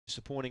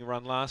Disappointing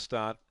run last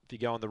start. If you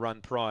go on the run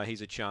prior,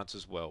 he's a chance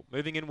as well.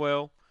 Moving in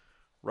well.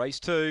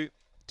 Race 2.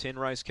 10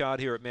 race card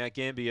here at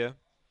Mt-Gambier.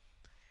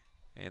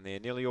 And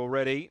they're nearly all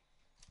ready.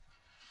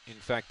 In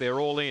fact, they're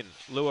all in.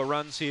 Lure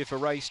runs here for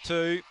race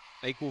 2.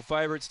 Equal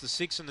favourites, the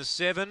 6 and the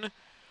 7.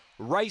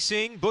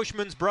 Racing,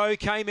 Bushman's Bro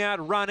came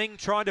out running,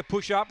 trying to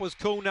push up was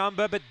Cool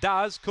Number, but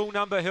does. Cool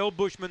Number held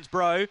Bushman's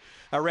Bro.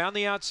 Around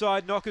the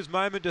outside, Knocker's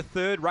Moment to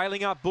third,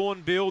 railing up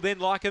Born Bill, then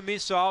Like a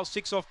Missile,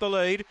 6 off the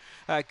lead.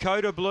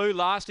 Coda Blue,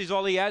 last is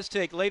Ollie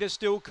Aztec, leader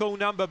still Cool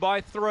Number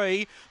by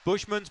 3.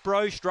 Bushman's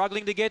Bro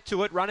struggling to get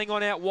to it, running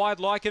on out wide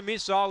Like a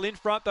Missile. In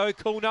front though,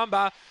 Cool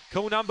Number.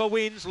 Cool Number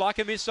wins, Like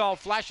a Missile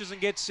flashes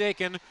and gets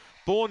second.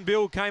 Born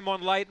Bill came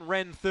on late and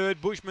ran third,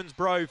 Bushman's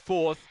Bro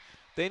fourth.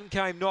 Then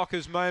came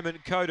Knocker's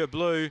Moment, Coda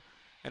Blue,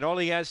 and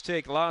Ollie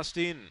Aztec last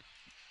in.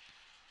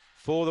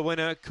 For the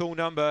winner, Cool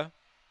Number.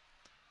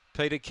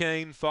 Peter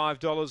Keane,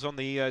 $5 on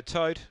the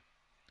tote.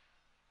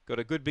 Got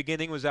a good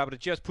beginning, was able to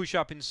just push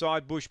up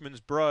inside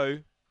Bushman's Bro.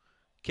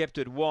 Kept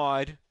it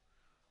wide,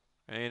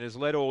 and has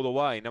led all the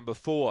way. Number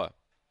 4.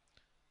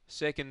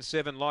 Second,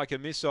 7, Like a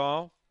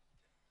Missile.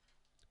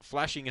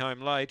 Flashing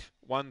home late.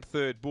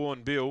 1/3,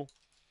 Born Bill.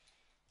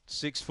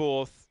 6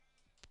 4th,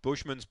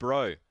 Bushman's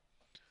Bro.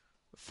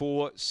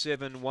 4,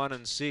 7, 1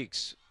 and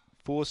 6.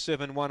 4,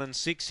 7, 1 and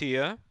 6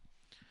 here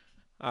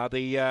are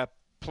the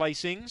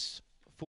placings.